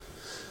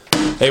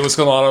Hey, what's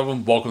going on,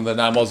 everyone? Welcome to the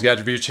 9 Malls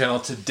Gadget Review channel.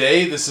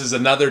 Today, this is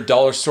another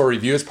dollar store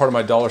review. It's part of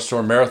my dollar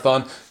store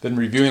marathon. Been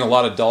reviewing a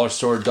lot of dollar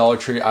store, Dollar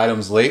Tree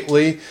items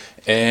lately.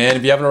 And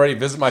if you haven't already,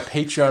 visit my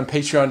Patreon,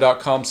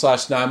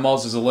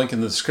 patreon.com/9malls. There's a link in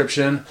the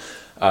description.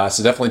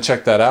 So definitely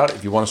check that out.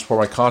 If you want to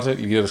support my content,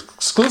 you get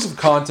exclusive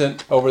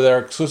content over there,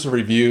 exclusive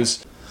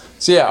reviews.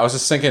 So yeah, I was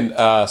just thinking,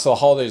 so the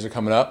holidays are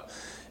coming up.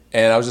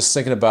 And I was just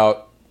thinking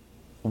about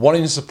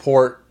wanting to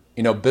support,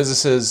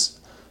 businesses,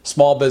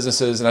 small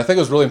businesses, and I think it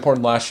was really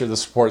important last year to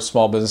support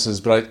small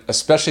businesses, but I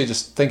especially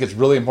just think it's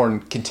really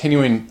important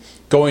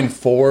going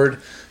forward,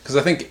 because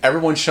I think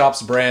everyone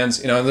shops brands,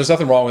 and there's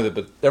nothing wrong with it,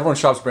 but everyone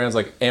shops brands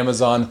like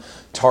Amazon,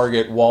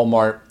 Target,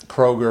 Walmart,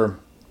 Kroger,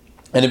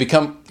 and it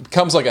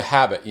becomes like a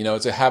habit.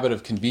 It's a habit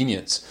of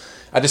convenience.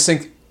 I just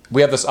think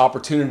we have this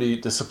opportunity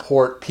to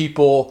support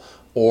people,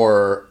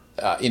 or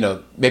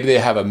maybe they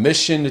have a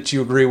mission that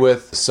you agree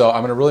with. So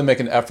I'm going to really make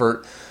an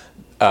effort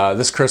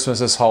this Christmas,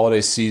 this holiday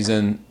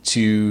season,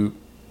 to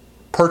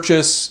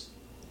purchase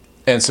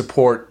and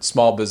support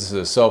small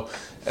businesses.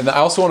 And I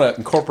also want to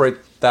incorporate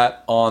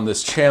that on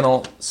this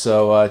channel.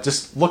 So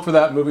just look for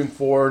that moving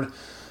forward.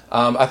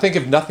 I think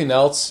if nothing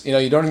else,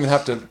 you don't even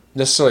have to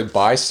necessarily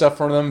buy stuff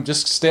from them.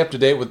 Just stay up to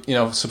date with,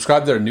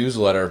 subscribe to their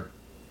newsletter.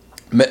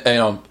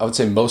 I would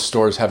say most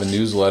stores have a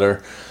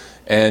newsletter,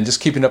 and just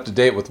keeping up to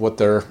date with what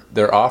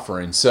they're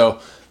offering. So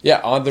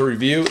yeah, on the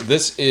review,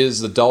 this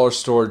is the dollar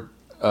store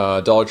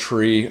Dollar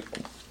Tree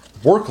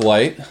work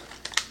light,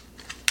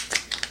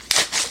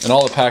 and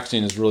all the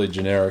packaging is really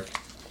generic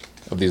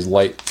of these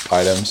light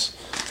items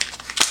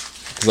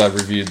because I've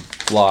reviewed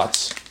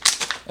lots.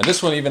 And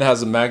this one even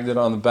has a magnet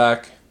on the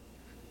back.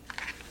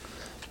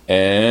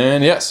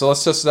 And yeah, so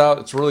let's test it out.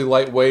 It's really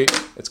lightweight.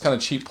 It's kind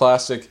of cheap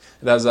plastic.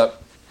 It has that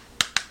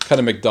kind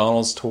of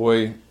McDonald's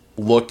toy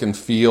look and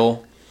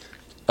feel,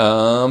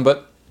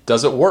 but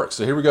does it work?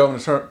 So here we go. I'm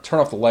going to turn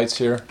off the lights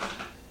here,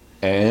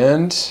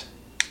 and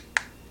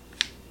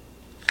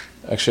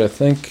actually, I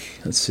think,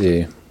 let's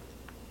see.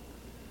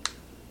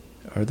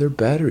 Are there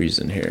batteries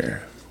in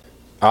here?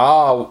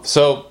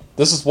 So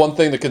this is one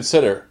thing to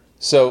consider.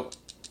 So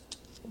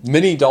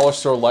many dollar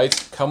store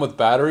lights come with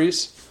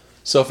batteries.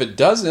 So if it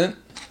doesn't,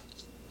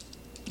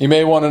 you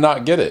may want to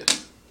not get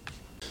it.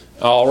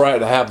 All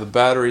right, I have the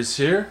batteries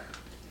here.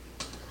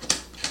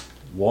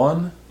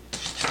 One.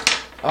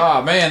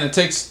 Man, it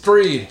takes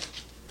 3.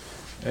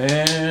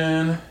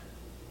 And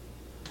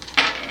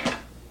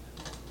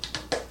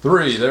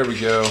 3, there we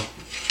go.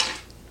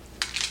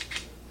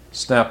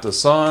 Snap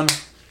this on.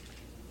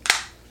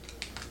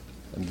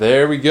 And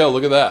there we go,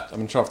 look at that. I'm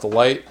gonna turn off the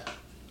light.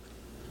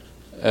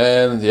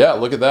 And yeah,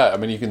 look at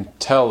that. You can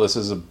tell this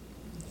is a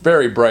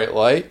very bright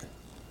light.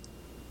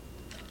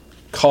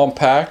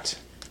 Compact.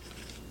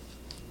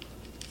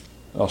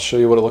 I'll show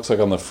you what it looks like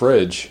on the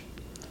fridge.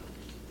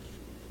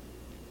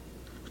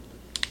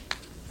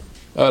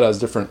 Oh, it has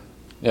different,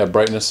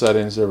 brightness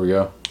settings. There we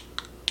go.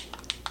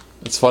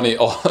 It's funny,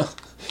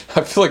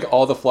 I feel like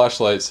all the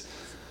flashlights,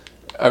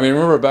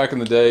 remember back in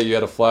the day you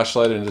had a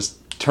flashlight and it just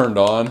turned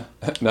on?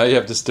 Now you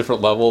have just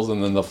different levels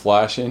and then the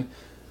flashing.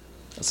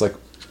 It's like,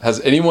 does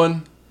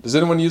anyone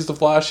use the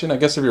flashing? I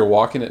guess if you're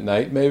walking at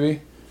night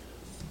maybe.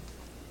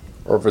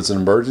 Or if it's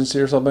an emergency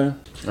or something.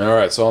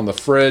 Alright, so on the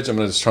fridge, I'm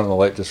going to just turn on the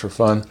light just for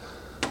fun.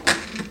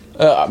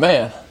 Oh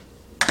man.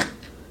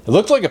 It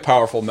looked like a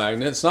powerful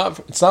magnet. It's not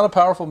a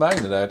powerful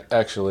magnet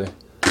actually.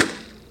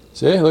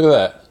 See, look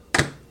at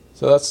that.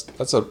 So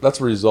that's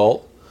a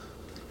result.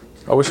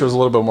 I wish it was a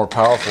little bit more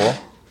powerful.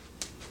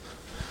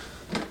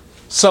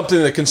 Something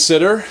to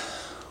consider.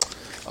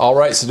 All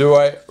right, so do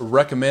I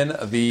recommend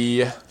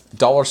the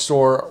dollar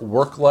store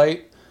work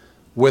light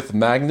with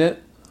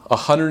magnet?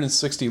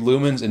 160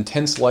 lumens,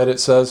 intense light, it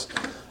says.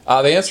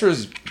 The answer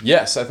is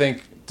yes. I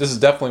think this is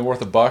definitely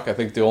worth $1. I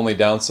think the only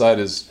downside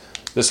is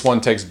this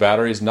one takes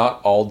batteries. Not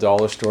all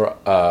dollar store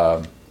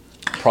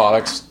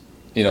products.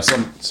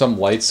 Some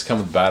lights come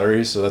with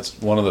batteries, so that's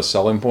one of the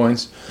selling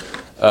points.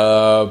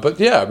 But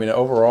yeah,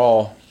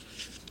 overall,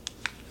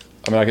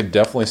 I could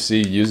definitely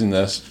see using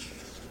this.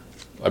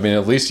 At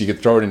least you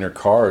could throw it in your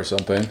car or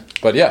something.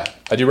 But yeah,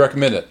 I do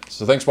recommend it.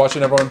 So thanks for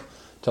watching, everyone.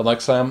 Till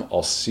next time,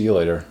 I'll see you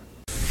later.